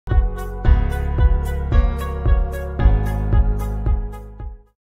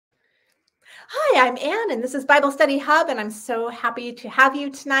I'm Ann, and this is Bible Study Hub, and I'm so happy to have you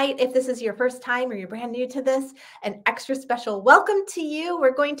tonight. If this is your first time or you're brand new to this, an extra special welcome to you.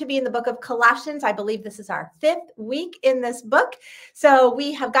 We're going to be in the book of Colossians. I believe this is our 5th week in this book. So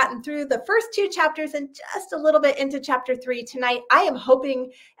we have gotten through the first 2 chapters and just a little bit into chapter 3 tonight. I am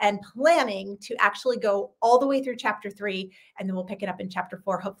hoping and planning to actually go all the way through chapter 3, and then we'll pick it up in chapter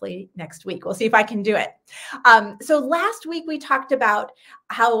 4, hopefully next week. We'll see if I can do it. So last week we talked about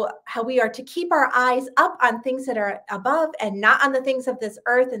how we are to keep our eyes up on things that are above and not on the things of this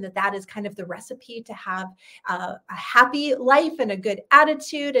earth, and that is kind of the recipe to have a happy life and a good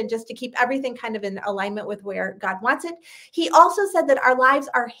attitude, and just to keep everything kind of in alignment with where God wants it. He also said that our lives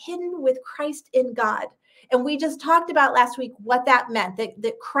are hidden with Christ in God. And we just talked about last week what that meant,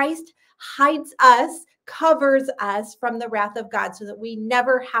 that Christ hides us, covers us from the wrath of God so that we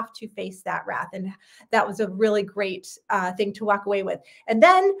never have to face that wrath. And that was a really great thing to walk away with. And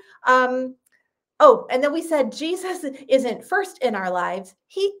then, and then we said Jesus isn't first in our lives.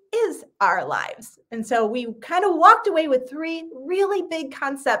 He is our lives. And so we kind of walked away with 3 really big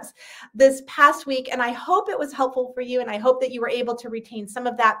concepts this past week. And I hope it was helpful for you. And I hope that you were able to retain some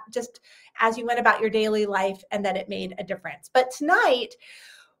of that just as you went about your daily life, and that it made a difference. But tonight,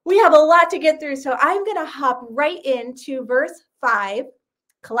 we have a lot to get through, so I'm going to hop right into verse 5,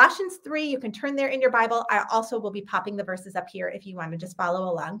 Colossians 3. You can turn there in your Bible. I also will be popping the verses up here if you want to just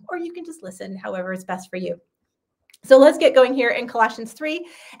follow along, or you can just listen, however is best for you. So let's get going here in Colossians 3,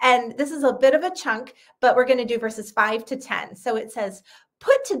 and this is a bit of a chunk, but we're going to do verses 5 to 10. So it says,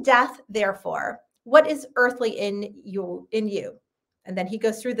 "Put to death, therefore, what is earthly in you. And then he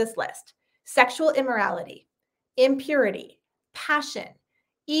goes through this list: sexual immorality, impurity, passion,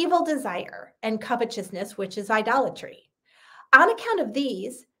 evil desire, and covetousness, which is idolatry. On account of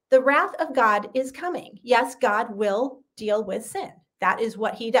these, the wrath of God is coming." Yes, God will deal with sin. That is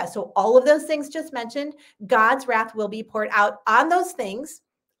what he does. So all of those things just mentioned, God's wrath will be poured out on those things,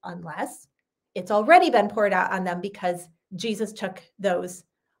 unless it's already been poured out on them, because Jesus took those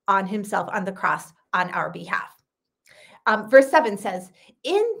on himself on the cross on our behalf. Verse 7 says,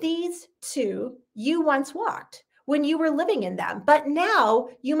 "In these too you once walked, when you were living in them, but now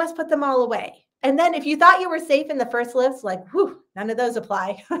you must put them all away." And then if you thought you were safe in the first list, like, whew, none of those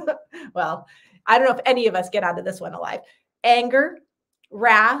apply. Well, I don't know if any of us get out of this one alive. Anger,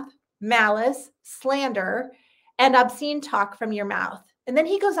 wrath, malice, slander, and obscene talk from your mouth. And then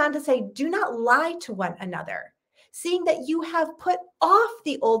he goes on to say, "Do not lie to one another, seeing that you have put off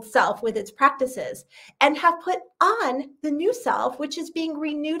the old self with its practices, and have put on the new self, which is being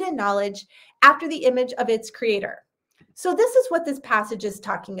renewed in knowledge after the image of its creator." So this is what this passage is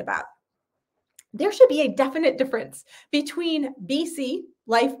talking about. There should be a definite difference between BC,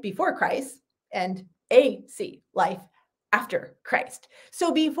 life before Christ, and AC, life after Christ.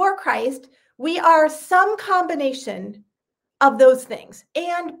 So before Christ, we are some combination of those things,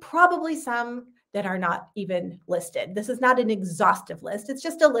 and probably some that are not even listed. This is not an exhaustive list. It's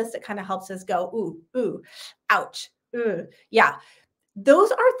just a list that kind of helps us go, ooh, ouch, yeah.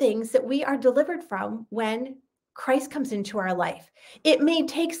 Those are things that we are delivered from when Christ comes into our life. It may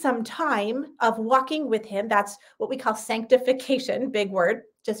take some time of walking with him. That's what we call sanctification, big word,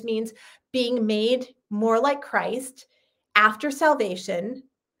 just means being made more like Christ after salvation,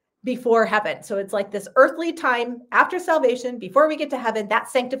 before heaven. So it's like this earthly time after salvation, before we get to heaven.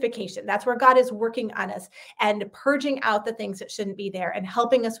 That's sanctification. That's where God is working on us and purging out the things that shouldn't be there and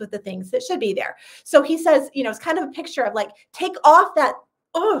helping us with the things that should be there. So he says, it's kind of a picture of like, take off that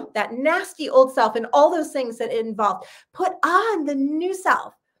nasty old self and all those things that it involved. Put on the new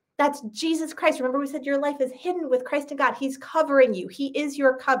self. That's Jesus Christ. Remember, we said your life is hidden with Christ in God. He's covering you. He is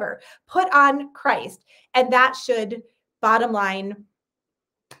your cover. Put on Christ. And that should, bottom line,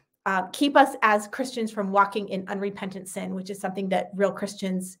 keep us as Christians from walking in unrepentant sin, which is something that real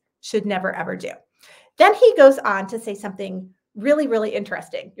Christians should never, ever do. Then he goes on to say something really, really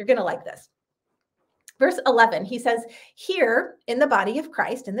interesting. You're going to like this. Verse 11, he says, "Here in the body of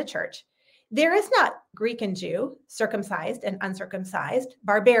Christ, in the church, there is not Greek and Jew, circumcised and uncircumcised,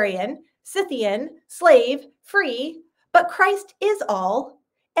 barbarian, Scythian, slave, free, but Christ is all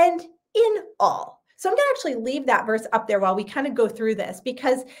and in all." So I'm going to actually leave that verse up there while we kind of go through this,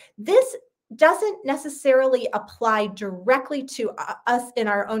 because this doesn't necessarily apply directly to us in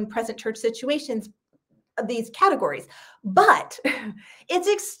our own present church situations, these categories, but it's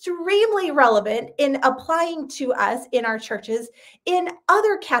extremely relevant in applying to us in our churches in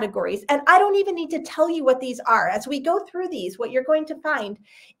other categories. And I don't even need to tell you what these are. As we go through these, what you're going to find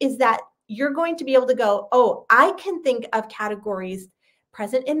is that you're going to be able to go, oh, I can think of categories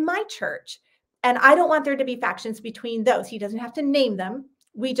present in my church, and I don't want there to be factions between those. He doesn't have to name them.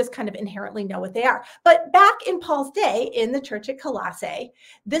 We just kind of inherently know what they are. But back in Paul's day, in the church at Colossae,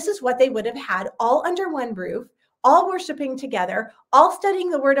 this is what they would have had, all under one roof, all worshiping together, all studying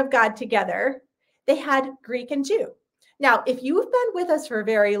the word of God together. They had Greek and Jew. Now, if you have been with us for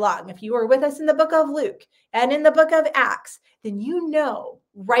very long, if you were with us in the book of Luke and in the book of Acts, then you know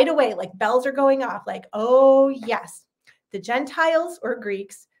right away, like bells are going off, like, oh yes, the Gentiles or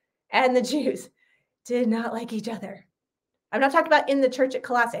Greeks and the Jews did not like each other. I'm not talking about in the church at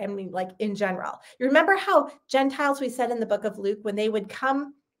Colossae. I mean, like in general. You remember how Gentiles, we said in the book of Luke, when they would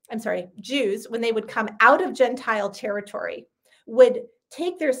come, Jews, when they would come out of Gentile territory, would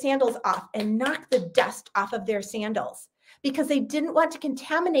take their sandals off and knock the dust off of their sandals because they didn't want to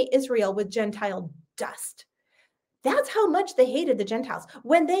contaminate Israel with Gentile dust. That's how much they hated the Gentiles.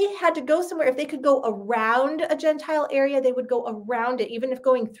 When they had to go somewhere, if they could go around a Gentile area, they would go around it, even if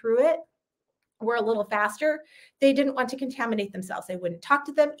going through it were a little faster. They didn't want to contaminate themselves. They wouldn't talk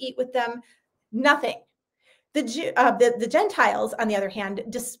to them, eat with them, nothing. The Gentiles, on the other hand,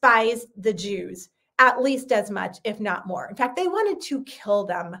 despised the Jews at least as much, if not more. In fact, they wanted to kill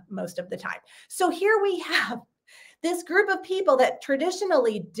them most of the time. So here we have this group of people that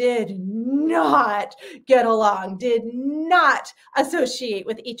traditionally did not get along, did not associate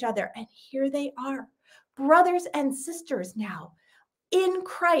with each other. And here they are, brothers and sisters now in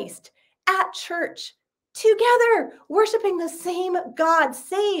Christ, at church, together, worshiping the same God,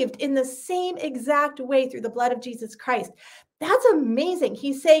 saved in the same exact way through the blood of Jesus Christ. That's amazing.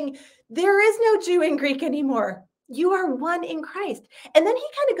 He's saying there is no Jew and Greek anymore. You are one in Christ. And then he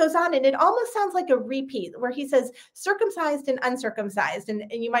kind of goes on, and it almost sounds like a repeat where he says circumcised and uncircumcised. And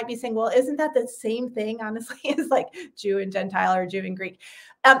you might be saying, well, isn't that the same thing, honestly, as like Jew and Gentile or Jew and Greek?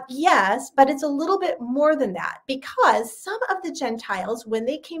 Yes, but it's a little bit more than that, because some of the Gentiles, when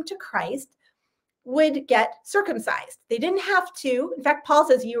they came to Christ, would get circumcised. They didn't have to. In fact, Paul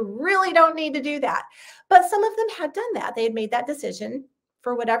says you really don't need to do that. But some of them had done that. They had made that decision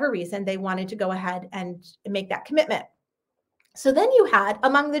for whatever reason. They wanted to go ahead and make that commitment. So then you had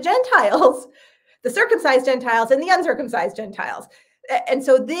among the Gentiles, the circumcised Gentiles and the uncircumcised Gentiles. And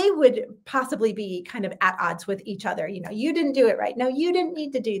so they would possibly be kind of at odds with each other. You know, you didn't do it right. No, you didn't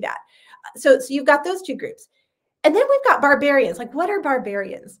need to do that. So you've got those two groups. And then we've got barbarians. Like, what are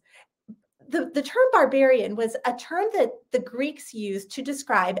barbarians? The term barbarian was a term that the Greeks used to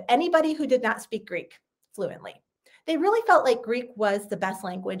describe anybody who did not speak Greek fluently. They really felt like Greek was the best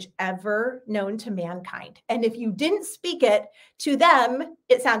language ever known to mankind. And if you didn't speak it, to them,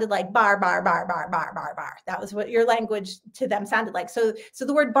 it sounded like bar, bar, bar, bar, bar, bar, bar. That was what your language to them sounded like. So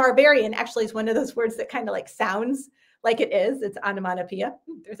the word barbarian actually is one of those words that kind of like sounds like it is. It's onomatopoeia.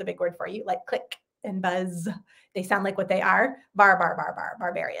 There's a big word for you, like click and buzz. They sound like what they are. Bar, bar, bar, bar,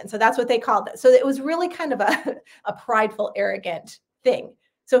 barbarian. So that's what they called it. So it was really kind of a prideful, arrogant thing.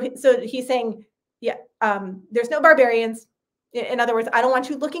 So he's saying, yeah, there's no barbarians. In other words, I don't want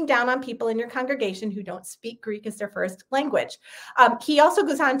you looking down on people in your congregation who don't speak Greek as their first language. He also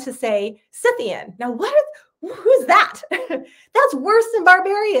goes on to say Scythian. Now, who's that? That's worse than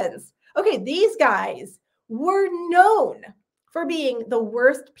barbarians. Okay, these guys were known for being the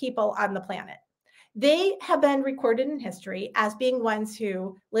worst people on the planet. They have been recorded in history as being ones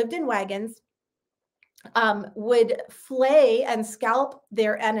who lived in wagons, would flay and scalp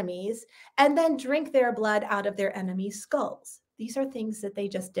their enemies, and then drink their blood out of their enemies' skulls. These are things that they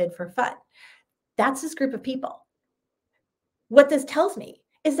just did for fun. That's this group of people. What this tells me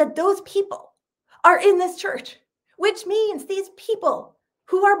is that those people are in this church, which means these people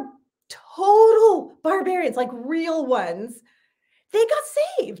who are total barbarians, like real ones, they got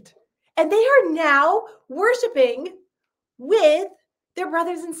saved. And they are now worshiping with their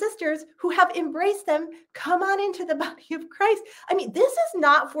brothers and sisters who have embraced them. Come on into the body of Christ. I mean, this is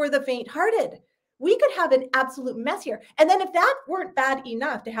not for the faint-hearted. We could have an absolute mess here. And then if that weren't bad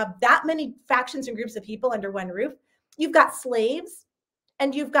enough to have that many factions and groups of people under one roof, you've got slaves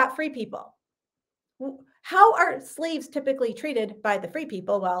and you've got free people. How are slaves typically treated by the free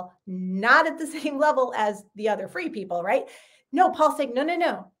people? Well, not at the same level as the other free people, right? No, Paul's saying,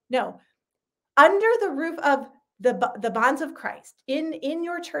 no. Under the roof of the bonds of Christ, in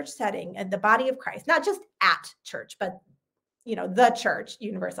your church setting and the body of Christ, not just at church, but the church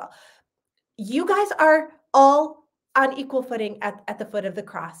universal. You guys are all on equal footing at the foot of the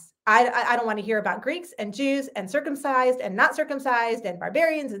cross. I don't want to hear about Greeks and Jews and circumcised and not circumcised and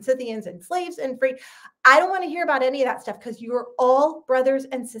barbarians and Scythians and slaves and free. I don't want to hear about any of that stuff, because you're all brothers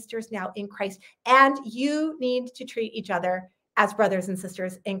and sisters now in Christ, and you need to treat each other as brothers and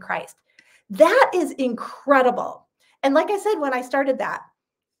sisters in Christ. That is incredible. And like I said, when I started that,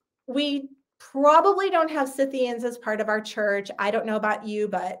 we probably don't have Scythians as part of our church. I don't know about you,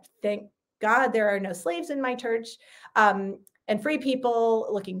 but thank God there are no slaves in my church, and free people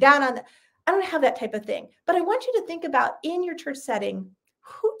looking down on them. I don't have that type of thing. But I want you to think about, in your church setting,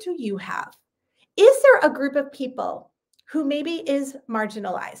 who do you have? Is there a group of people who maybe is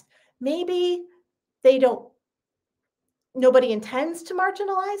marginalized? Maybe they don't, nobody intends to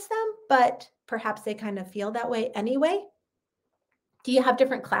marginalize them, but perhaps they kind of feel that way anyway. Do you have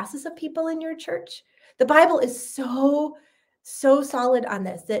different classes of people in your church? The Bible is so solid on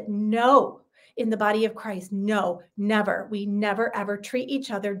this, that no, in the body of Christ, no, never. We never, ever treat each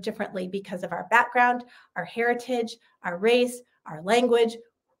other differently because of our background, our heritage, our race, our language,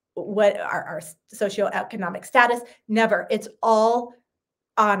 what our socioeconomic status. Never. It's all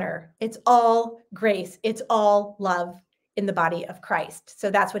honor. It's all grace. It's all love in the body of Christ. So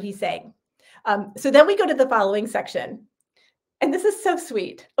that's what he's saying. So then we go to the following section. And this is so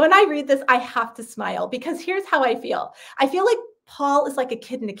sweet. When I read this, I have to smile, because here's how I feel. I feel like Paul is like a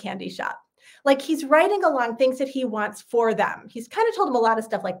kid in a candy shop. Like, he's writing along things that he wants for them. He's kind of told them a lot of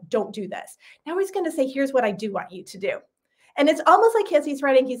stuff like, don't do this. Now he's going to say, here's what I do want you to do. And it's almost like as he's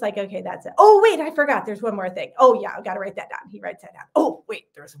writing, he's like, okay, that's it. Oh, wait, I forgot. There's one more thing. Oh, yeah, I've got to write that down. He writes that down. Oh, wait,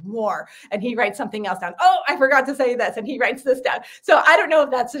 there's more. And he writes something else down. Oh, I forgot to say this. And he writes this down. So I don't know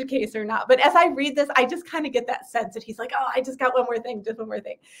if that's the case or not. But as I read this, I just kind of get that sense that he's like, oh, I just got one more thing, just one more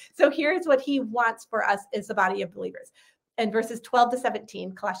thing. So here's what he wants for us as the body of believers. In verses 12 to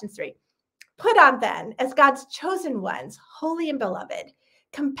 17, Colossians 3. Put on then, as God's chosen ones, holy and beloved,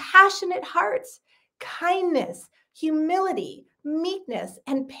 compassionate hearts, kindness, humility, meekness,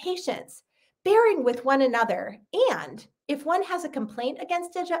 and patience, bearing with one another, and if one has a complaint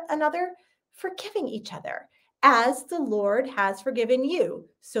against another, forgiving each other, as the Lord has forgiven you,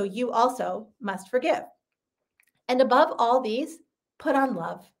 so you also must forgive. And above all these, put on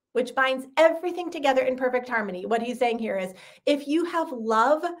love, which binds everything together in perfect harmony. What he's saying here is, if you have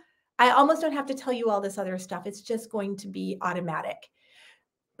love, I almost don't have to tell you all this other stuff. It's just going to be automatic.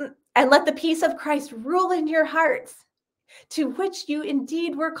 And let the peace of Christ rule in your hearts, to which you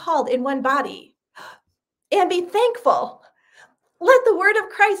indeed were called in one body. And be thankful. Let the word of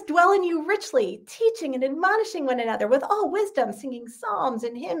Christ dwell in you richly, teaching and admonishing one another with all wisdom, singing psalms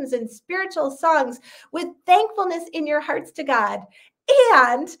and hymns and spiritual songs with thankfulness in your hearts to God.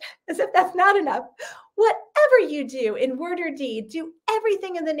 And, as if that's not enough, whatever you do in word or deed, do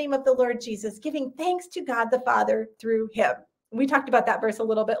everything in the name of the Lord Jesus, giving thanks to God the Father through him. We talked about that verse a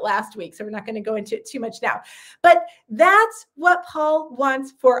little bit last week, so we're not going to go into it too much now. But that's what Paul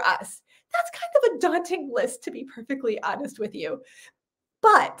wants for us. That's kind of a daunting list, to be perfectly honest with you.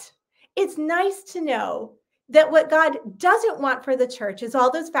 But it's nice to know that what God doesn't want for the church is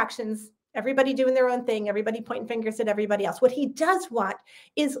all those factions, everybody doing their own thing, everybody pointing fingers at everybody else. What he does want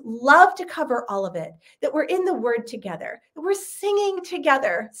is love to cover all of it, that we're in the word together, that we're singing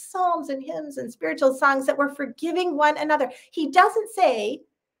together psalms and hymns and spiritual songs, that we're forgiving one another. He doesn't say,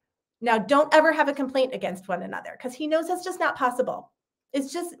 now don't ever have a complaint against one another, because he knows that's just not possible.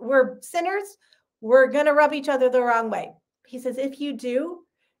 It's just, we're sinners. We're going to rub each other the wrong way. He says, if you do,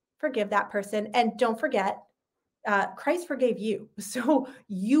 forgive that person. And don't forget, Christ forgave you. So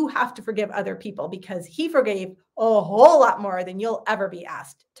you have to forgive other people, because he forgave a whole lot more than you'll ever be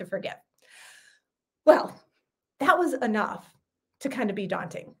asked to forgive. Well, that was enough to kind of be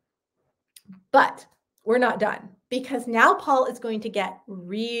daunting. But we're not done, because now Paul is going to get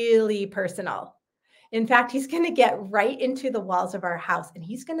really personal. In fact, he's going to get right into the walls of our house, and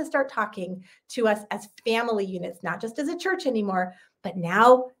he's going to start talking to us as family units, not just as a church anymore, but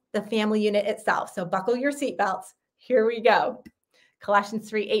now the family unit itself. So buckle your seatbelts. Here we go. Colossians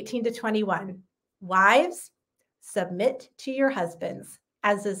 3, 18 to 21. Wives, submit to your husbands,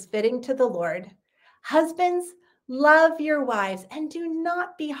 as is fitting to the Lord. Husbands, love your wives and do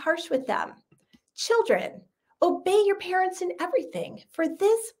not be harsh with them. Children, obey your parents in everything, for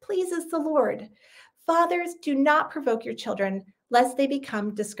this pleases the Lord. Fathers, do not provoke your children, lest they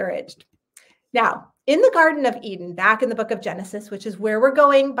become discouraged. Now, in the Garden of Eden, back in the book of Genesis, which is where we're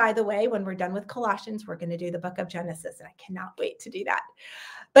going, by the way, when we're done with Colossians, we're going to do the book of Genesis, and I cannot wait to do that.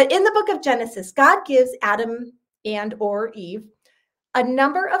 But in the book of Genesis, God gives Adam and or Eve a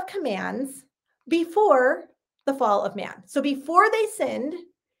number of commands before the fall of man. So before they sinned,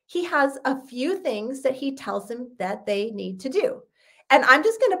 he has a few things that he tells them that they need to do. And I'm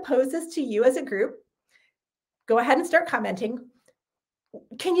just going to pose this to you as a group. Go ahead and start commenting.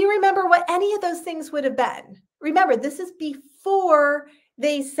 Can you remember what any of those things would have been? Remember, this is before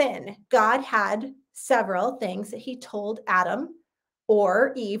they sin. God had several things that he told Adam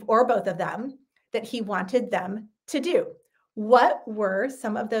or Eve or both of them that he wanted them to do. What were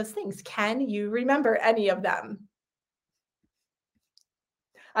some of those things? Can you remember any of them?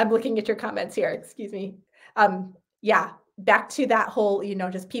 I'm looking at your comments here. Excuse me. Yeah, back to that whole,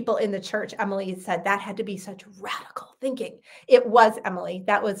 just people in the church. Emily said that had to be such radical thinking. It was, Emily.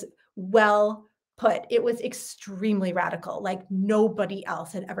 That was well put. It was extremely radical. Like nobody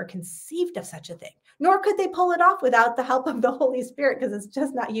else had ever conceived of such a thing, nor could they pull it off without the help of the Holy Spirit, because it's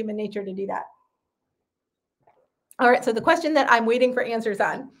just not human nature to do that. All right. So the question that I'm waiting for answers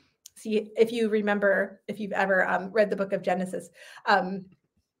on, see if you remember, if you've ever read the book of Genesis.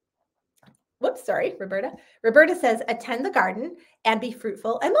 Whoops, sorry, Roberta. Roberta says, attend the garden and be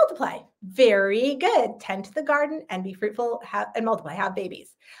fruitful and multiply. Very good. Tend to the garden and be fruitful and multiply, have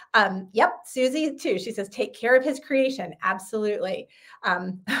babies. Yep, Susie too. She says, take care of his creation. Absolutely.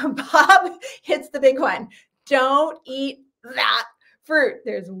 Bob hits the big one. Don't eat that fruit.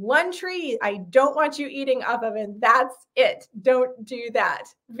 There's one tree I don't want you eating off of, and that's it. Don't do that.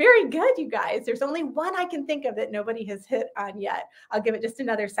 Very good, you guys. There's only one I can think of that nobody has hit on yet. I'll give it just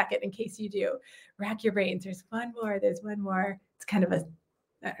another second in case you do. Rack your brains. There's one more. There's one more. It's kind of I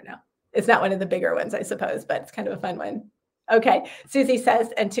don't know. It's not one of the bigger ones, I suppose, but it's kind of a fun one. Okay. Susie says,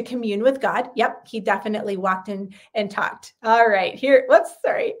 and to commune with God. Yep. He definitely walked in and talked. All right. Here. Whoops.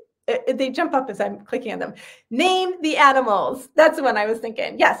 Sorry. They jump up as I'm clicking on them. Name the animals. That's the one I was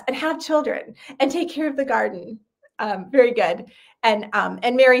thinking. Yes. And have children and take care of the garden. Very good. And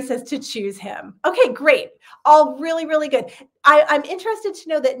Mary says to choose him. Okay, great. All really, really good. I'm interested to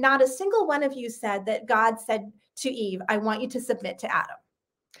know that not a single one of you said that God said to Eve, I want you to submit to Adam.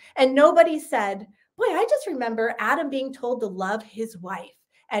 And nobody said, boy, I just remember Adam being told to love his wife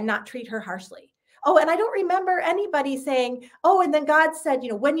and not treat her harshly. Oh, and I don't remember anybody saying, oh, and then God said,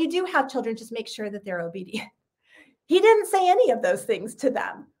 when you do have children, just make sure that they're obedient. He didn't say any of those things to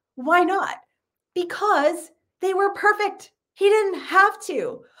them. Why not? Because they were perfect. He didn't have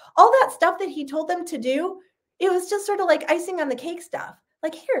to. All that stuff that he told them to do, it was just sort of like icing on the cake stuff.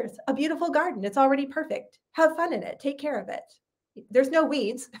 Like, here's a beautiful garden. It's already perfect. Have fun in it. Take care of it. There's no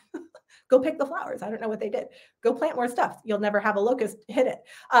weeds. Go pick the flowers. I don't know what they did. Go plant more stuff. You'll never have a locust hit it.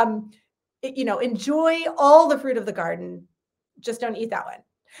 Enjoy all the fruit of the garden. Just don't eat that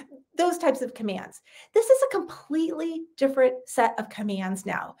one. Those types of commands. This is a completely different set of commands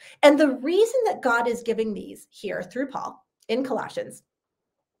now. And the reason that God is giving these here through Paul in Colossians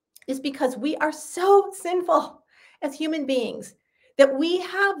is because we are so sinful as human beings that we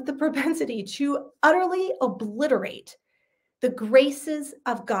have the propensity to utterly obliterate the graces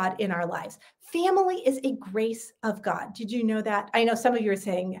of God in our lives. Family is a grace of God. Did you know that? I know some of you are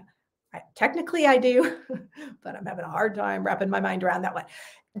saying, technically I do, but I'm having a hard time wrapping my mind around that one.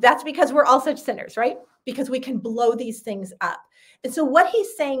 That's because we're all such sinners, right? Because we can blow these things up. And so what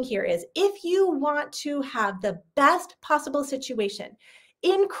he's saying here is, if you want to have the best possible situation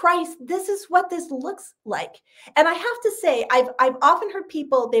in Christ, this is what this looks like. And I have to say, I've often heard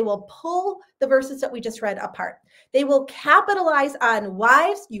people, they will pull the verses that we just read apart. They will capitalize on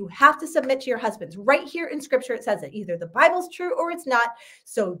wives, you have to submit to your husbands. Right here in scripture, it says that either the Bible's true or it's not.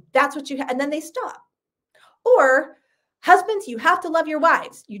 So that's what and then they stop. Or husbands, you have to love your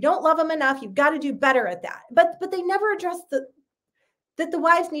wives. You don't love them enough. You've got to do better at that. But they never address that the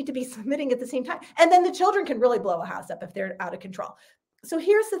wives need to be submitting at the same time. And then the children can really blow a house up if they're out of control. So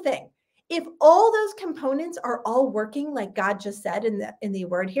here's the thing. If all those components are all working like God just said in the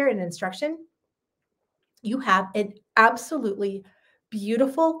word here in instruction, you have an absolutely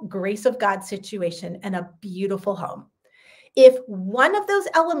beautiful grace of God situation and a beautiful home. If one of those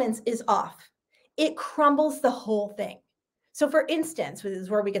elements is off, it crumbles the whole thing. So for instance, this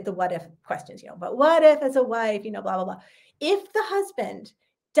is where we get the what if questions, but what if as a wife, blah, blah, blah. If the husband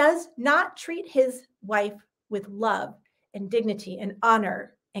does not treat his wife with love and dignity and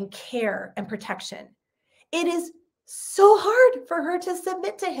honor and care and protection, it is so hard for her to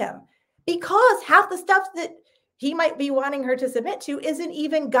submit to him, because half the stuff that he might be wanting her to submit to isn't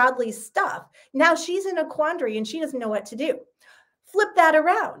even godly stuff. Now she's in a quandary and she doesn't know what to do. Flip that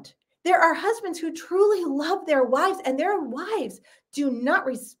around. There are husbands who truly love their wives, and their wives do not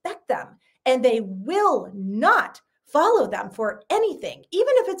respect them, and they will not follow them for anything.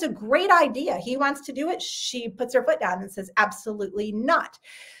 Even if it's a great idea, he wants to do it, she puts her foot down and says, absolutely not.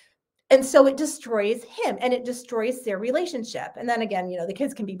 And so it destroys him and it destroys their relationship. And then again, the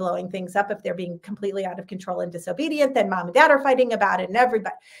kids can be blowing things up if they're being completely out of control and disobedient. Then mom and dad are fighting about it and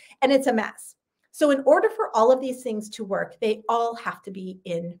everybody, and it's a mess. So in order for all of these things to work, they all have to be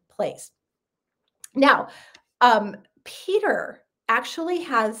in place. Now, Peter actually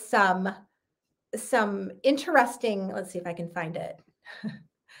has some interesting, let's see if I can find it.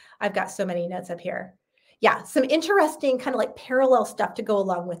 I've got so many notes up here. Yeah, some interesting kind of like parallel stuff to go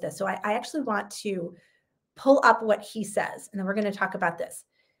along with this. So I actually want to pull up what he says, and then we're going to talk about this.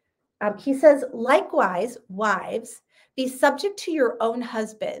 He says, likewise, wives, be subject to your own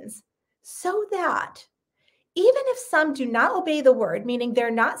husbands, so that even if some do not obey the word, meaning they're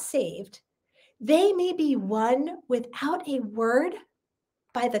not saved, they may be won without a word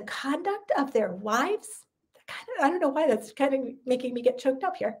by the conduct of their wives. I don't know why that's kind of making me get choked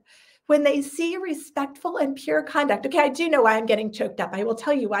up here. When they see respectful and pure conduct. Okay, I do know why I'm getting choked up. I will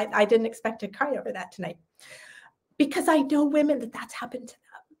tell you why I didn't expect to cry over that tonight. Because I know women that's happened to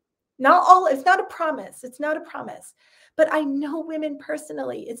them. Not all, it's not a promise. It's not a promise. But I know women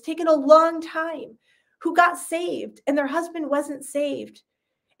personally. It's taken a long time who got saved and their husband wasn't saved.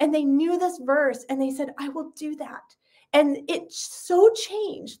 And they knew this verse and they said, I will do that. And it so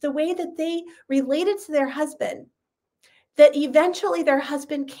changed the way that they related to their husband that eventually their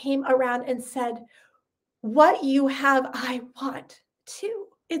husband came around and said, what you have, I want too.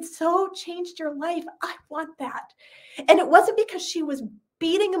 It so changed your life. I want that. And it wasn't because she was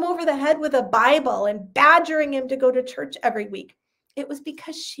beating him over the head with a Bible and badgering him to go to church every week. It was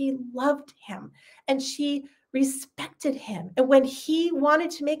because she loved him and she respected him. And when he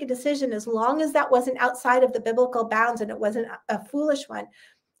wanted to make a decision, as long as that wasn't outside of the biblical bounds and it wasn't a foolish one,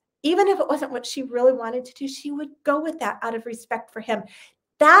 even if it wasn't what she really wanted to do, she would go with that out of respect for him.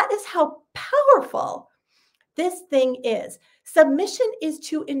 That is how powerful this thing is. Submission is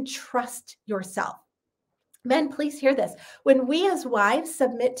to entrust yourself. Men, please hear this. When we as wives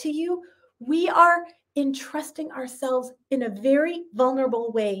submit to you, we are entrusting ourselves in a very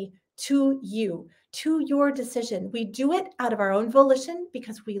vulnerable way to you, to your decision. We do it out of our own volition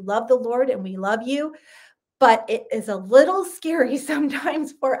because we love the Lord and we love you. But it is a little scary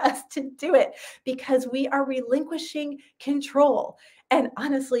sometimes for us to do it because we are relinquishing control. And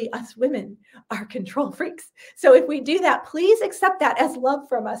honestly, us women are control freaks. So if we do that, please accept that as love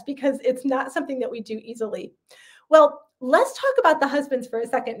from us because it's not something that we do easily. Well, let's talk about the husbands for a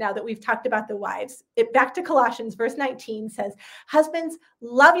second now that we've talked about the wives. Back to Colossians, verse 19 says, husbands,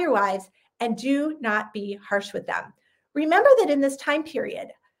 love your wives and do not be harsh with them. Remember that in this time period,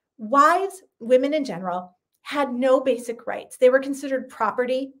 wives, women in general, had no basic rights. They were considered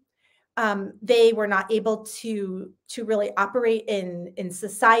property. They were not able to really operate in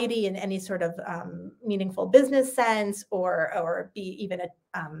society in any sort of meaningful business sense or be even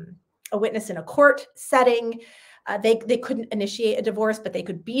a witness in a court setting. They couldn't initiate a divorce, but they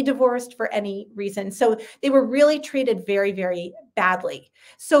could be divorced for any reason. So they were really treated very, very badly.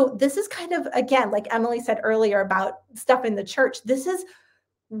 So this is kind of, again, like Emily said earlier about stuff in the church, this is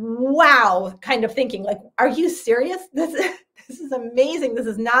wow kind of thinking, like, are you serious? This is amazing. This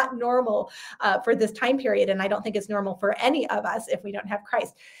is not normal for this time period. And I don't think it's normal for any of us if we don't have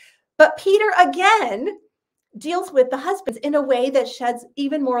Christ. But Peter, again, deals with the husbands in a way that sheds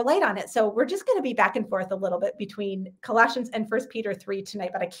even more light on it. So we're just going to be back and forth a little bit between Colossians and 1 Peter 3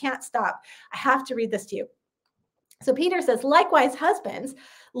 tonight, but I can't stop. I have to read this to you. So Peter says, likewise, husbands,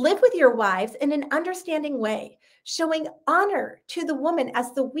 live with your wives in an understanding way, showing honor to the woman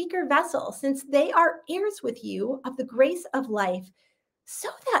as the weaker vessel, since they are heirs with you of the grace of life, so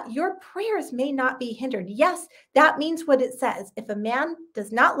that your prayers may not be hindered. Yes, that means what it says. If a man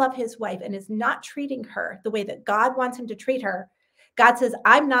does not love his wife and is not treating her the way that God wants him to treat her, God says,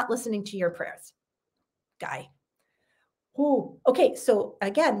 I'm not listening to your prayers, guy. Ooh, okay, so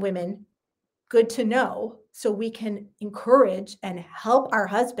again, women, good to know so we can encourage and help our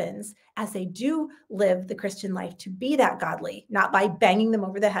husbands as they do live the Christian life to be that godly, not by banging them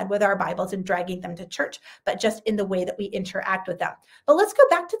over the head with our Bibles and dragging them to church, but just in the way that we interact with them. But let's go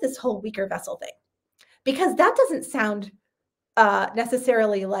back to this whole weaker vessel thing, because that doesn't sound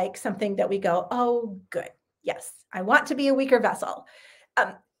necessarily like something that we go, oh, good. Yes, I want to be a weaker vessel.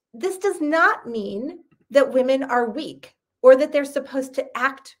 This does not mean that women are weak or that they're supposed to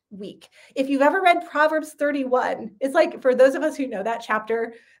act weak. If you've ever read Proverbs 31, it's like, for those of us who know that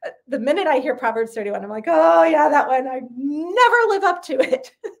chapter, the minute I hear Proverbs 31, I'm like, oh yeah, that one, I never live up to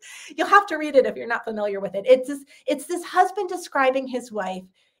it. You'll have to read it if you're not familiar with it. It's this husband describing his wife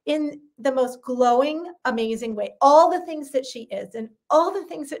in the most glowing, amazing way, all the things that she is and all the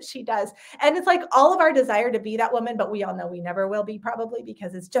things that she does. And it's like all of our desire to be that woman, but we all know we never will be, probably,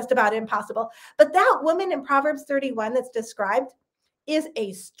 because it's just about impossible. But that woman in Proverbs 31 that's described is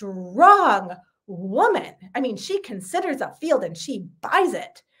a strong woman. I mean, she considers a field and she buys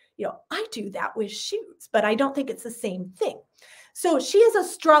it. You know, I do that with shoes, but I don't think it's the same thing. So she is a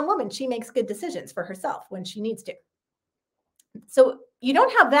strong woman. She makes good decisions for herself when she needs to. So you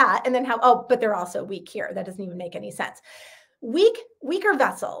don't have that and then have, oh, but they're also weak here. That doesn't even make any sense. Weaker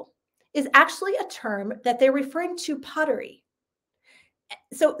vessel is actually a term that they're referring to pottery.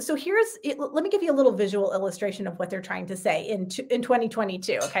 So here's it. Let me give you a little visual illustration of what they're trying to say in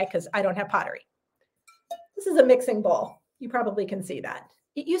 2022, okay? Because I don't have pottery. This is a mixing bowl. You probably can see that.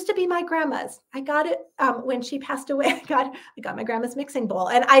 It used to be my grandma's. I got it when she passed away. I got my grandma's mixing bowl.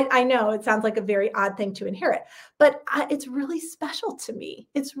 And I know it sounds like a very odd thing to inherit, but it's really special to me.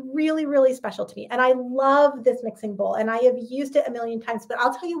 It's really, really special to me. And I love this mixing bowl, and I have used it a million times, but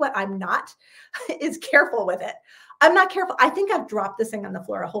I'll tell you what I'm not is careful with it. I'm not careful. I think I've dropped this thing on the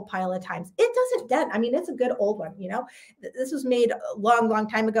floor a whole pile of times. It doesn't dent. I mean, it's a good old one, you know. This was made a long, long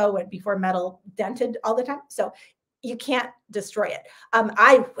time ago before metal dented all the time. So you can't destroy it.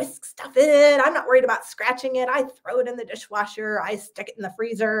 I whisk stuff in. I'm not worried about scratching it. I throw it in the dishwasher. I stick it in the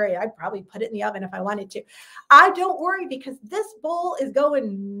freezer. I'd probably put it in the oven if I wanted to. I don't worry because this bowl is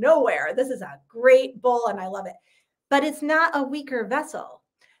going nowhere. This is a great bowl and I love it. But it's not a weaker vessel.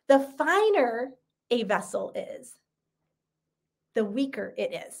 The finer a vessel is, the weaker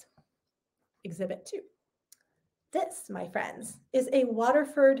it is. Exhibit 2. This, my friends, is a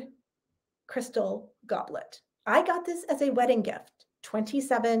Waterford crystal goblet. I got this as a wedding gift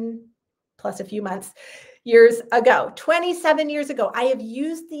 27 plus a few months years ago. 27 years ago. I have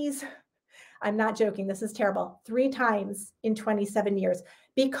used these, I'm not joking, this is terrible, 3 times in 27 years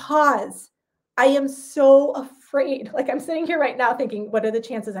because I am so afraid. Like I'm sitting here right now thinking, what are the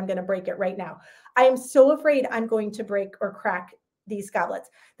chances I'm going to break it right now? I am so afraid I'm going to break or crack these goblets.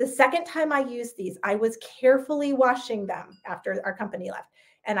 The second time I used these, I was carefully washing them after our company left.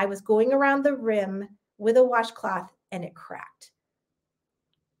 And I was going around the rim with a washcloth and it cracked.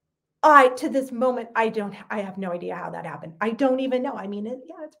 To this moment, I have no idea how that happened. I don't even know. I mean,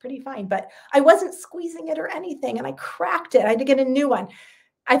 it's pretty fine, but I wasn't squeezing it or anything and I cracked it. I had to get a new one.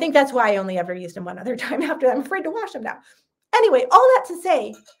 I think that's why I only ever used them one other time after that. I'm afraid to wash them now. Anyway, all that to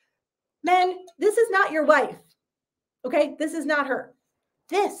say, men, this is not your wife. Okay, this is not her.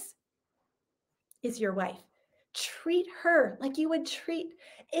 This is your wife. Treat her like you would treat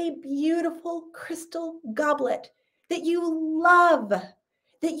a beautiful crystal goblet that you love,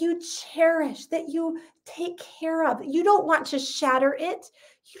 that you cherish, that you take care of. You don't want to shatter it.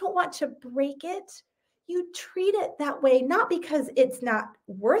 You don't want to break it. You treat it that way, not because it's not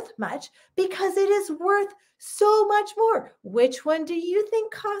worth much, because it is worth so much more. Which one do you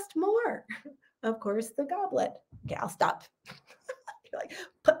think cost more? Of course, the goblet. Okay, I'll stop. You're like,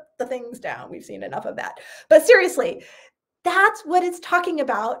 put the things down. We've seen enough of that. But seriously, that's what it's talking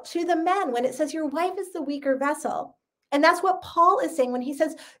about to the men when it says your wife is the weaker vessel. And that's what Paul is saying when he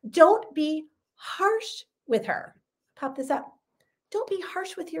says, don't be harsh with her. Pop this up. Don't be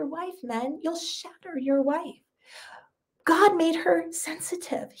harsh with your wife, men. You'll shatter your wife. God made her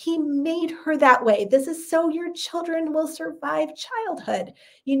sensitive. He made her that way. This is so your children will survive childhood.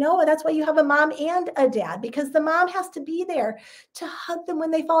 You know, that's why you have a mom and a dad, because the mom has to be there to hug them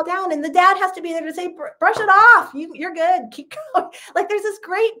when they fall down. And the dad has to be there to say, brush it off. You're good. Keep going. Like there's this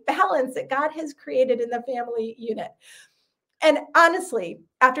great balance that God has created in the family unit. And honestly,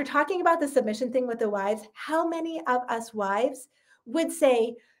 after talking about the submission thing with the wives, how many of us wives would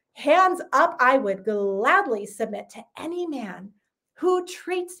say, hands up, I would gladly submit to any man who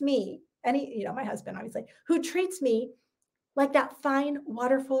treats me, my husband, obviously, who treats me like that fine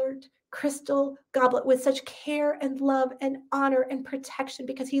Waterford crystal goblet with such care and love and honor and protection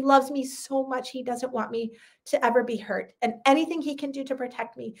because he loves me so much. He doesn't want me to ever be hurt. And anything he can do to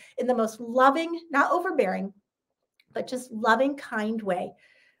protect me in the most loving, not overbearing, but just loving, kind way,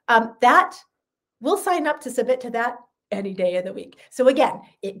 that we'll sign up to submit to that any day of the week. So again,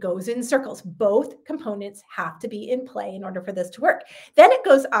 it goes in circles. Both components have to be in play in order for this to work. Then it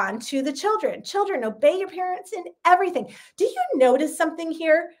goes on to the children. Children, obey your parents in everything. Do you notice something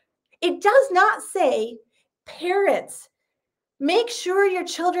here? It does not say, parents, make sure your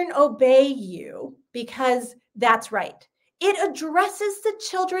children obey you because that's right. It addresses the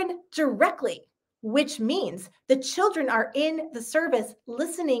children directly, which means the children are in the service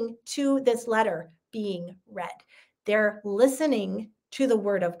listening to this letter being read. They're listening to the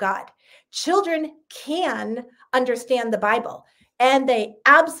word of God. Children can understand the Bible, and they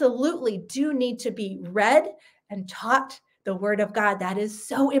absolutely do need to be read and taught the word of God. That is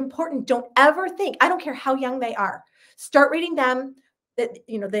so important. Don't ever think, I don't care how young they are, start reading them. That,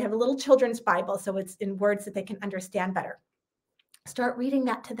 they have a little children's Bible, so it's in words that they can understand better. Start reading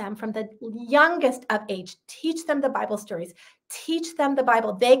that to them from the youngest of age. Teach them the Bible stories. Teach them the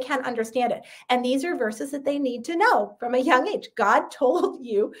Bible. They can understand it. And these are verses that they need to know from a young age. God told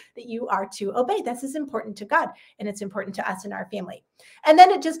you that you are to obey. This is important to God, and it's important to us in our family. And then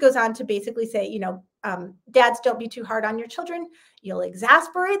it just goes on to basically say, Dads, don't be too hard on your children. You'll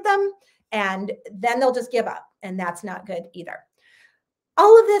exasperate them, and then they'll just give up. And that's not good either.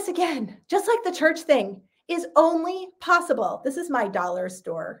 All of this, again, just like the church thing, is only possible. This is my dollar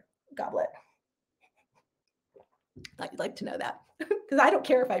store goblet. Thought you'd like to know that, because I don't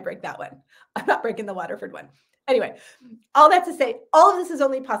care if I break that one. I'm not breaking the Waterford one. Anyway, all that to say, all of this is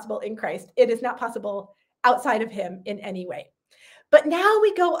only possible in Christ. It is not possible outside of him in any way. But now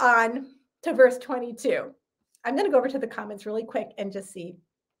we go on to verse 22. I'm going to go over to the comments really quick and just see.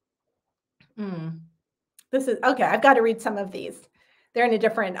 This is, okay, I've got to read some of these. They're in a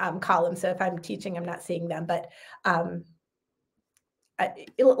different column, so if I'm teaching, I'm not seeing them. But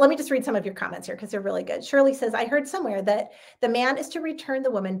let me just read some of your comments here because they're really good. Shirley says, I heard somewhere that the man is to return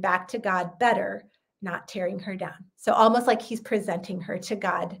the woman back to God better, not tearing her down. So almost like he's presenting her to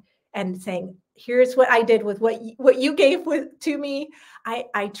God and saying, here's what I did with what you gave to me.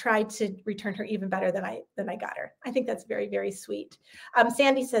 I tried to return her even better than I got her. I think that's very, very sweet.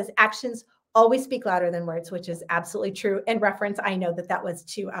 Sandy says, actions always speak louder than words, which is absolutely true. In reference, I know that was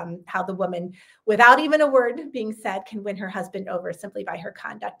to how the woman, without even a word being said, can win her husband over simply by her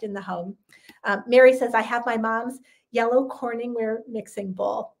conduct in the home. Mary says, I have my mom's yellow Corningware mixing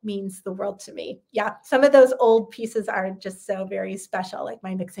bowl, means the world to me. Yeah, some of those old pieces are just so very special, like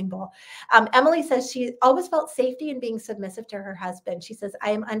my mixing bowl. Emily says she always felt safety in being submissive to her husband. She says,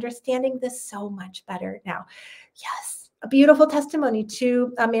 I am understanding this so much better now. Yes. A beautiful testimony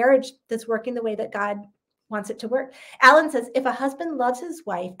to a marriage that's working the way that God wants it to work. Alan says, if a husband loves his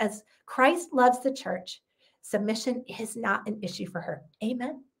wife as Christ loves the church, submission is not an issue for her.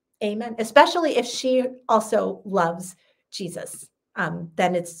 Amen. Amen. Especially if she also loves Jesus,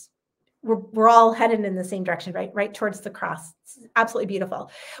 then we're all headed in the same direction, right towards the cross. It's absolutely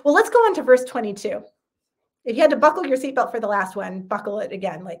beautiful. Well, let's go on to verse 22. If you had to buckle your seatbelt for the last one, buckle it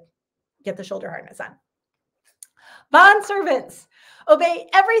again, like get the shoulder harness on. Bond servants, obey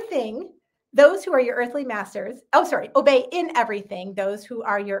everything those who are your earthly masters. Obey in everything those who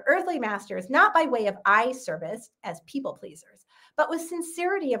are your earthly masters, not by way of eye service as people pleasers, but with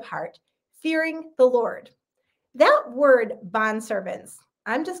sincerity of heart, fearing the Lord. That word bond servants,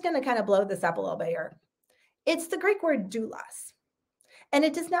 I'm just going to kind of blow this up a little bit here. It's the Greek word doulos, and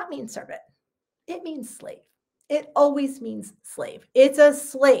it does not mean servant. It means slave. It always means slave. It's a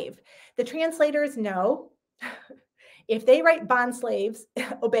slave. The translators know if they write bond slaves,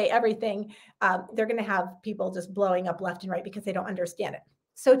 obey everything, they're going to have people just blowing up left and right because they don't understand it.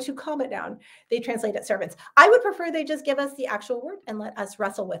 So to calm it down, they translate it servants. I would prefer they just give us the actual word and let us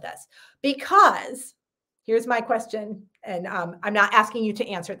wrestle with us. Because here's my question, and I'm not asking you to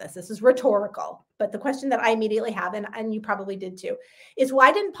answer this. This is rhetorical. But the question that I immediately have, and you probably did too, is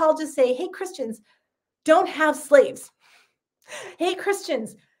why didn't Paul just say, hey, Christians, don't have slaves? Hey,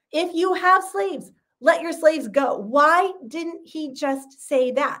 Christians, if you have slaves, let your slaves go. Why didn't he just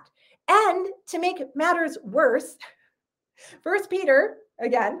say that? And to make matters worse, 1 Peter,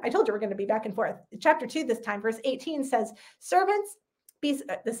 again, I told you we're going to be back and forth. Chapter 2 this time, verse 18 says, servants,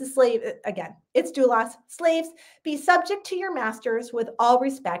 this is slave, again, it's doulos, slaves, be subject to your masters with all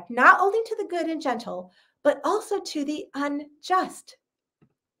respect, not only to the good and gentle, but also to the unjust.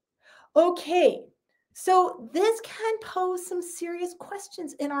 Okay, so this can pose some serious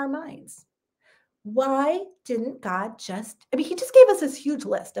questions in our minds. Why didn't God he just gave us this huge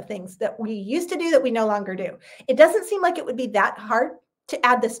list of things that we used to do that we no longer do. It doesn't seem like it would be that hard to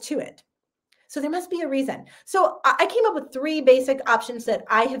add this to it. So there must be a reason. So I came up with 3 basic options that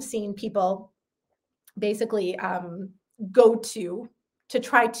I have seen people basically go to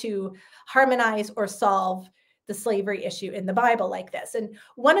try to harmonize or solve the slavery issue in the Bible like this. And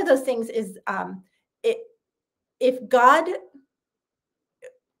one of those things is if God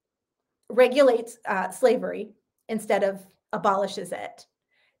regulates slavery instead of abolishes it,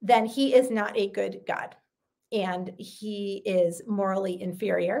 then he is not a good God. And he is morally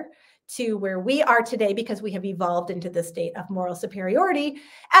inferior to where we are today because we have evolved into the state of moral superiority.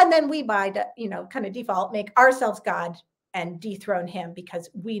 And then we, by kind of default, make ourselves God and dethrone him because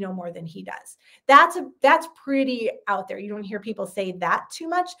we know more than he does. That's pretty out there. You don't hear people say that too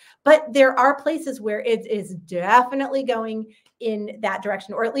much, but there are places where it is definitely going in that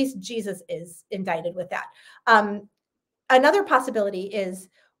direction, or at least Jesus is indicted with that. Another possibility is,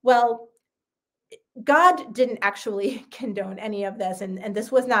 well, God didn't actually condone any of this, and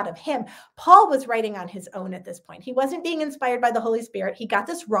this was not of him. Paul was writing on his own at this point. He wasn't being inspired by the Holy Spirit. He got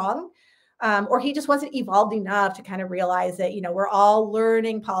this wrong, or he just wasn't evolved enough to kind of realize that, we're all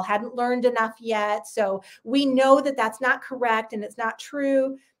learning. Paul hadn't learned enough yet. So we know that that's not correct and it's not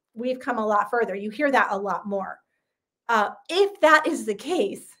true. We've come a lot further. You hear that a lot more. If that is the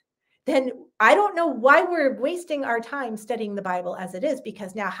case, then I don't know why we're wasting our time studying the Bible as it is,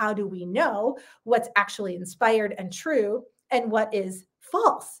 because now how do we know what's actually inspired and true and what is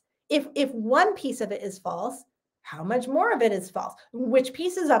false? If one piece of it is false, how much more of it is false? Which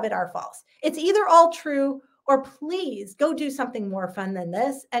pieces of it are false? It's either all true, or please go do something more fun than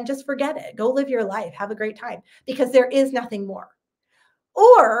this and just forget it. Go live your life. Have a great time, because there is nothing more.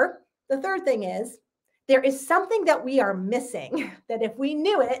 Or the third thing is, there is something that we are missing that if we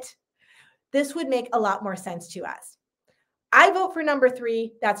knew it, this would make a lot more sense to us. I vote for number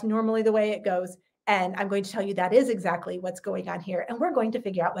 3. That's normally the way it goes. And I'm going to tell you that is exactly what's going on here. And we're going to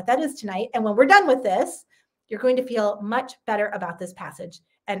figure out what that is tonight. And when we're done with this, you're going to feel much better about this passage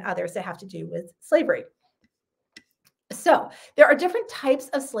and others that have to do with slavery. So there are different types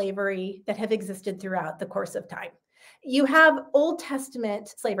of slavery that have existed throughout the course of time. You have Old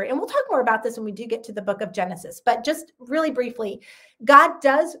Testament slavery, and we'll talk more about this when we do get to the book of Genesis. But just really briefly, God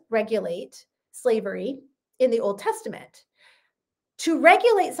does regulate slavery in the Old Testament. To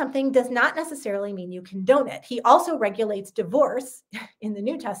regulate something does not necessarily mean you condone it. He also regulates divorce in the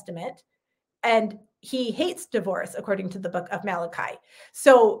New Testament, and he hates divorce according to the book of Malachi.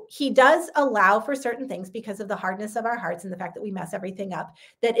 So he does allow for certain things because of the hardness of our hearts and the fact that we mess everything up.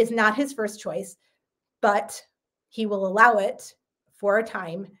 That is not his first choice, but he will allow it for a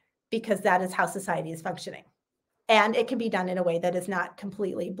time because that is how society is functioning. And it can be done in a way that is not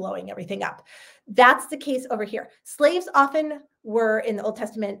completely blowing everything up. That's the case over here. Slaves often were in the Old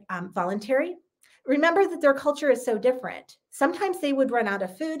Testament voluntary. Remember that their culture is so different. Sometimes they would run out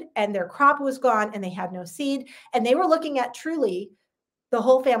of food and their crop was gone and they had no seed. And they were looking at truly the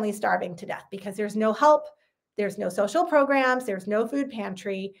whole family starving to death because there's no help, there's no social programs, there's no food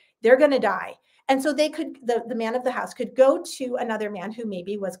pantry, they're going to die. And so they could, the man of the house could go to another man who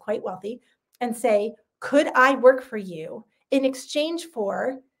maybe was quite wealthy and say, could I work for you in exchange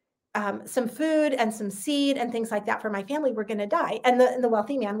for some food and some seed and things like that for my family? We're going to die. And the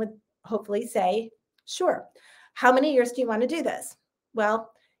wealthy man would hopefully say, sure. How many years do you want to do this?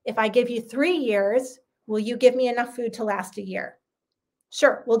 Well, if I give you 3 years, will you give me enough food to last a year?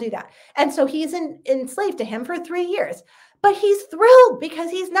 Sure, we'll do that. And so he's enslaved to him for 3 years. But he's thrilled because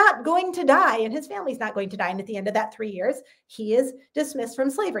he's not going to die and his family's not going to die. And at the end of that 3 years, he is dismissed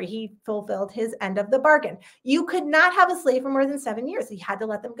from slavery. He fulfilled his end of the bargain. You could not have a slave for more than 7 years. He had to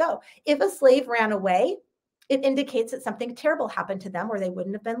let them go. If a slave ran away, it indicates that something terrible happened to them or they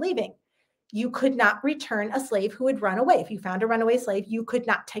wouldn't have been leaving. You could not return a slave who had run away. If you found a runaway slave, you could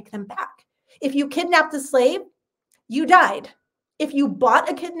not take them back. If you kidnapped a slave, you died. If you bought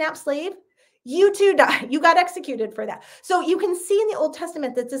a kidnapped slave, you too died. You got executed for that. So you can see in the Old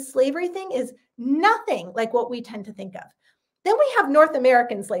Testament that this slavery thing is nothing like what we tend to think of. Then we have North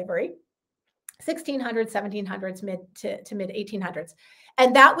American slavery, 1600s, 1700s, mid to mid 1800s.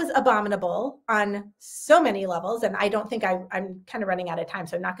 And that was abominable on so many levels. And I don't think I'm kind of running out of time,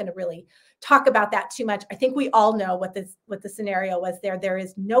 so I'm not going to really talk about that too much. I think we all know what the scenario was there. There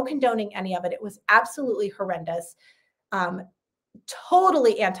is no condoning any of it. It was absolutely horrendous.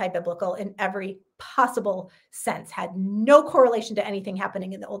 Totally anti-biblical in every possible sense, had no correlation to anything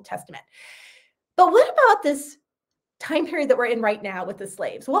happening in the Old Testament. But what about this time period that we're in right now with the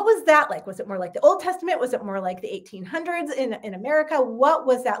slaves? What was that like? Was it more like the Old Testament? Was it more like the 1800s in America? What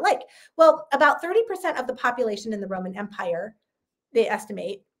was that like? Well, about 30% of the population in the Roman Empire, they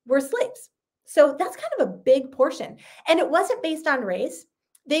estimate, were slaves. So that's kind of a big portion. And it wasn't based on race.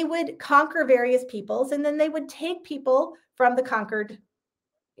 They would conquer various peoples, and then they would take people from the conquered,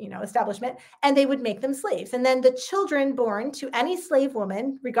 establishment, and they would make them slaves. And then the children born to any slave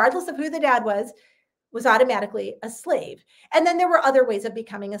woman, regardless of who the dad was automatically a slave. And then there were other ways of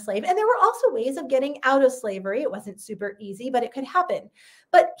becoming a slave. And there were also ways of getting out of slavery. It wasn't super easy, but it could happen.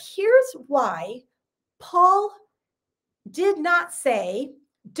 But here's why Paul did not say,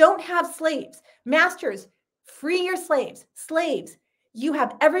 don't have slaves. Masters, free your slaves. Slaves, you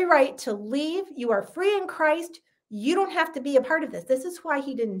have every right to leave. You are free in Christ. You don't have to be a part of this. This is why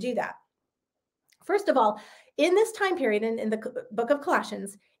he didn't do that. First of all, in this time period, in the book of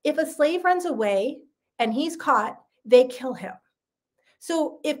Colossians, if a slave runs away and he's caught, they kill him.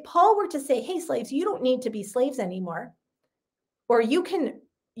 So if Paul were to say, hey, slaves, you don't need to be slaves anymore, or you can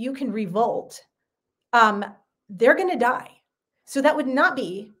revolt, they're going to die. So that would not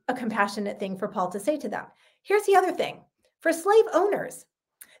be a compassionate thing for Paul to say to them. Here's the other thing. For slave owners,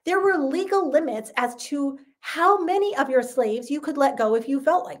 there were legal limits as to how many of your slaves you could let go if you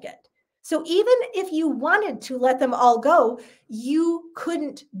felt like it. So even if you wanted to let them all go, you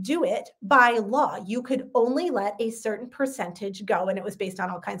couldn't do it by law. You could only let a certain percentage go, and it was based on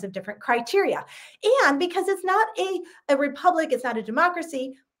all kinds of different criteria. And because it's not a republic, it's not a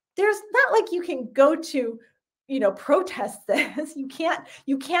democracy, There's not like you can go to, protest this. You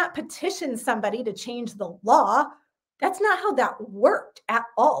can't petition somebody to change the law. That's not how that worked at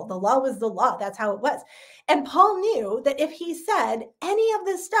all. The law was the law. That's how it was. And Paul knew that if he said any of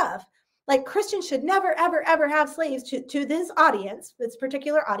this stuff, like Christians should never, ever, ever have slaves to this audience, this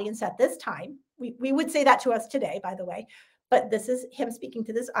particular audience at this time. We would say that to us today, by the way, but this is him speaking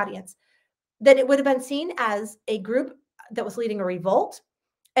to this audience, that it would have been seen as a group that was leading a revolt,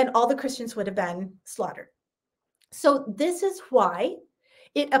 and all the Christians would have been slaughtered. So this is why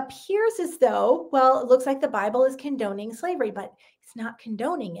it appears as though, well, it looks like the Bible is condoning slavery, but it's not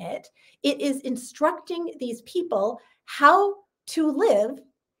condoning it. It is instructing these people how to live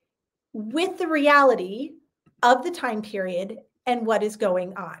with the reality of the time period and what is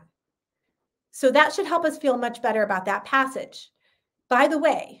going on. So that should help us feel much better about that passage. By the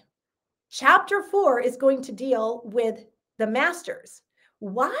way, chapter 4 is going to deal with the masters.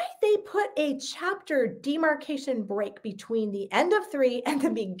 Why they put a chapter demarcation break between the end of 3 and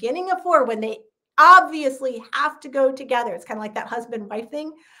the beginning of 4 when they obviously have to go together. It's kind of like that husband-wife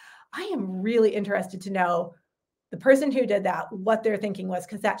thing. I am really interested to know the person who did that, what their thinking was,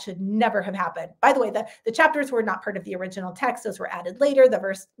 because that should never have happened. By the way, the chapters were not part of the original text. Those were added later. The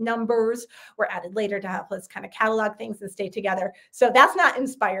verse numbers were added later to help us kind of catalog things and stay together. So that's not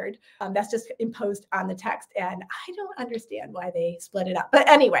inspired. That's just imposed on the text. And I don't understand why they split it up. But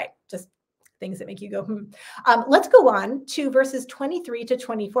anyway, just things that make you go, Let's go on to verses 23 to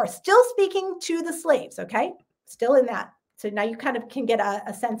 24. Still speaking to the slaves, okay? Still in that. So now you kind of can get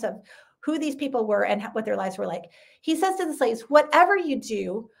a sense of who these people were and what their lives were like. He says to the slaves, whatever you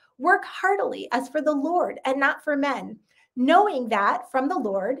do, work heartily as for the Lord and not for men, knowing that from the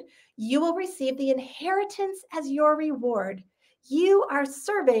Lord, you will receive the inheritance as your reward. You are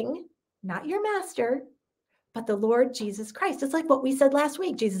serving, not your master, but the Lord Jesus Christ. It's like what we said last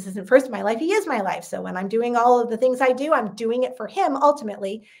week. Jesus isn't first in my life. He is my life. So when I'm doing all of the things I do, I'm doing it for him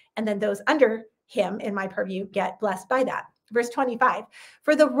ultimately. And then those under him in my purview get blessed by that. Verse 25,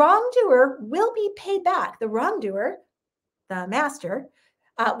 for the wrongdoer will be paid back. The wrongdoer, the master,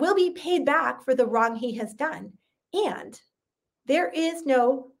 will be paid back for the wrong he has done. And there is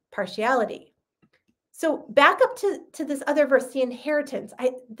no partiality. So back up to this other verse, the inheritance.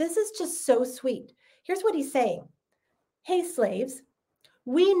 This is just so sweet. Here's what he's saying. Hey, slaves,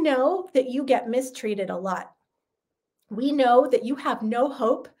 we know that you get mistreated a lot. We know that you have no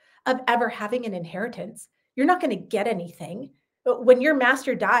hope of ever having an inheritance. You're not going to get anything. When your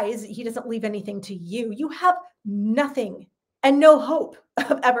master dies, he doesn't leave anything to you. You have nothing and no hope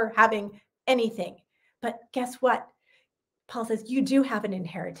of ever having anything. But guess what? Paul says you do have an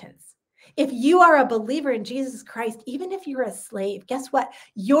inheritance. If you are a believer in Jesus Christ, even if you're a slave, guess what?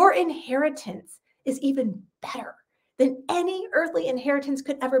 Your inheritance is even better than any earthly inheritance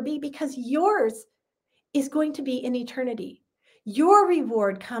could ever be, because yours is going to be in eternity. Your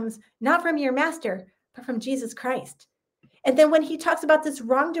reward comes not from your master, but from Jesus Christ. And then when he talks about this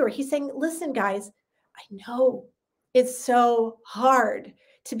wrongdoer, he's saying, listen, guys, I know it's so hard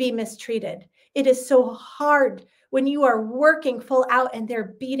to be mistreated. It is so hard when you are working full out and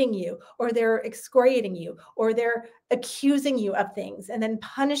they're beating you, or they're excoriating you, or they're accusing you of things and then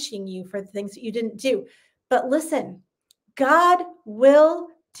punishing you for the things that you didn't do. But listen, God will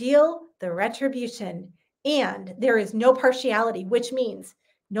deal the retribution, and there is no partiality, which means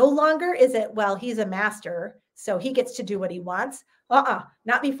no longer is it, well, he's a master, so he gets to do what he wants.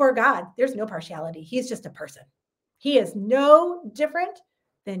 Not before God. There's no partiality. He's just a person. He is no different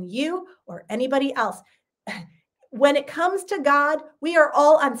than you or anybody else. When it comes to God, we are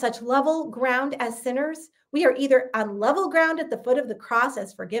all on such level ground as sinners. We are either on level ground at the foot of the cross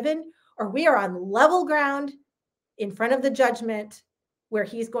as forgiven, or we are on level ground in front of the judgment where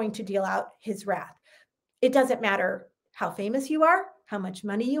he's going to deal out his wrath. It doesn't matter how famous you are, how much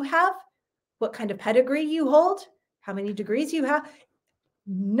money you have, what kind of pedigree you hold, how many degrees you have.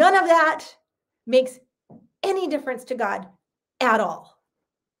 None of that makes any difference to God at all.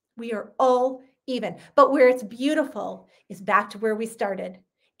 We are all even. But where it's beautiful is back to where we started,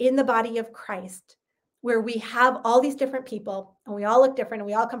 in the body of Christ, where we have all these different people and we all look different and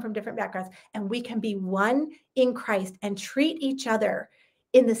we all come from different backgrounds, and we can be one in Christ and treat each other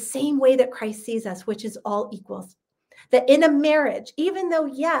in the same way that Christ sees us, which is all equals. That in a marriage, even though,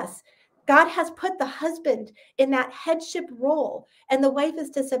 yes, God has put the husband in that headship role and the wife is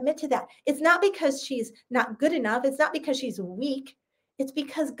to submit to that, it's not because she's not good enough. It's not because she's weak. It's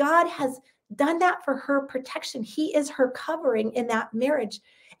because God has done that for her protection. He is her covering in that marriage.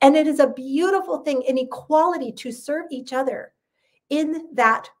 And it is a beautiful thing in equality to serve each other in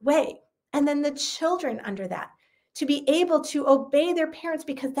that way. And then the children under that. to be able to obey their parents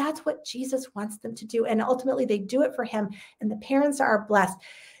because that's what Jesus wants them to do. And ultimately they do it for him, and the parents are blessed.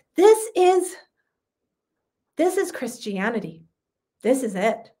 This is Christianity. This is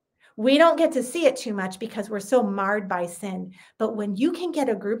it. We don't get to see it too much because we're so marred by sin. But when you can get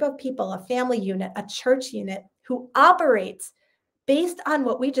a group of people, a family unit, a church unit who operates based on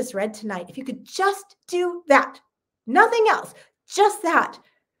what we just read tonight, if you could just do that, nothing else, just that,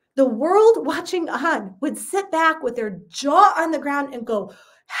 the world watching on would sit back with their jaw on the ground and go,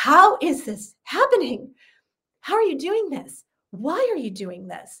 how is this happening? How are you doing this? Why are you doing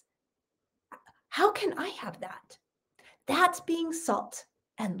this? How can I have that? That's being salt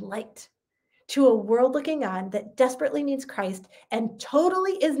and light to a world looking on that desperately needs Christ and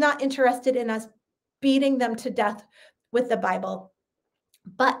totally is not interested in us beating them to death with the Bible.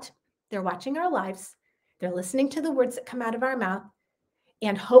 But they're watching our lives. They're listening to the words that come out of our mouth.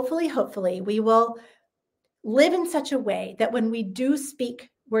 And hopefully, we will live in such a way that when we do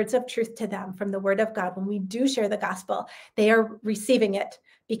speak words of truth to them from the word of God, when we do share the gospel, they are receiving it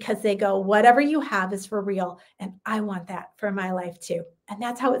because they go, whatever you have is for real. And I want that for my life too. And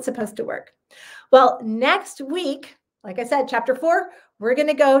that's how it's supposed to work. Well, next week, like I said, chapter 4, we're going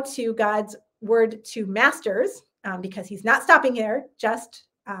to go to God's word to masters because he's not stopping here just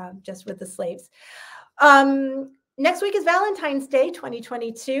with the slaves. Next week is Valentine's Day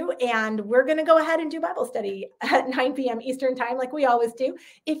 2022, and we're going to go ahead and do Bible study at 9 p.m. Eastern time like we always do.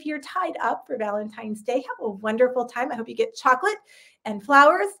 If you're tied up for Valentine's Day, have a wonderful time. I hope you get chocolate and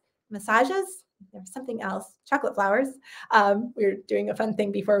flowers, massages. There's something else, chocolate flowers. We were doing a fun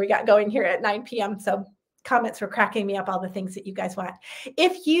thing before we got going here at 9 p.m., so comments were cracking me up, all the things that you guys want.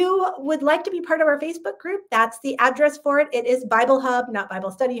 If you would like to be part of our Facebook group, that's the address for it. It is Bible Hub, not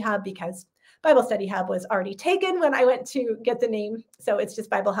Bible Study Hub, because Bible Study Hub was already taken when I went to get the name. So it's just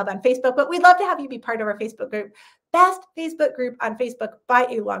Bible Hub on Facebook, but we'd love to have you be part of our Facebook group. Best Facebook group on Facebook by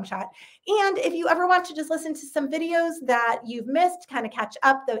a long shot. And if you ever want to just listen to some videos that you've missed, kind of catch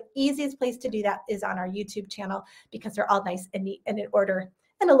up, the easiest place to do that is on our YouTube channel because they're all nice and neat and in order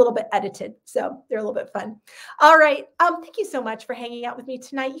and a little bit edited. So they're a little bit fun. All right. Thank you so much for hanging out with me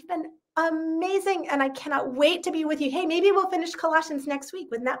tonight. You've been amazing. And I cannot wait to be with you. Hey, maybe we'll finish Colossians next week.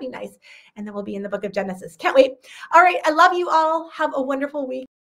 Wouldn't that be nice? And then we'll be in the book of Genesis. Can't wait. All right. I love you all. Have a wonderful week.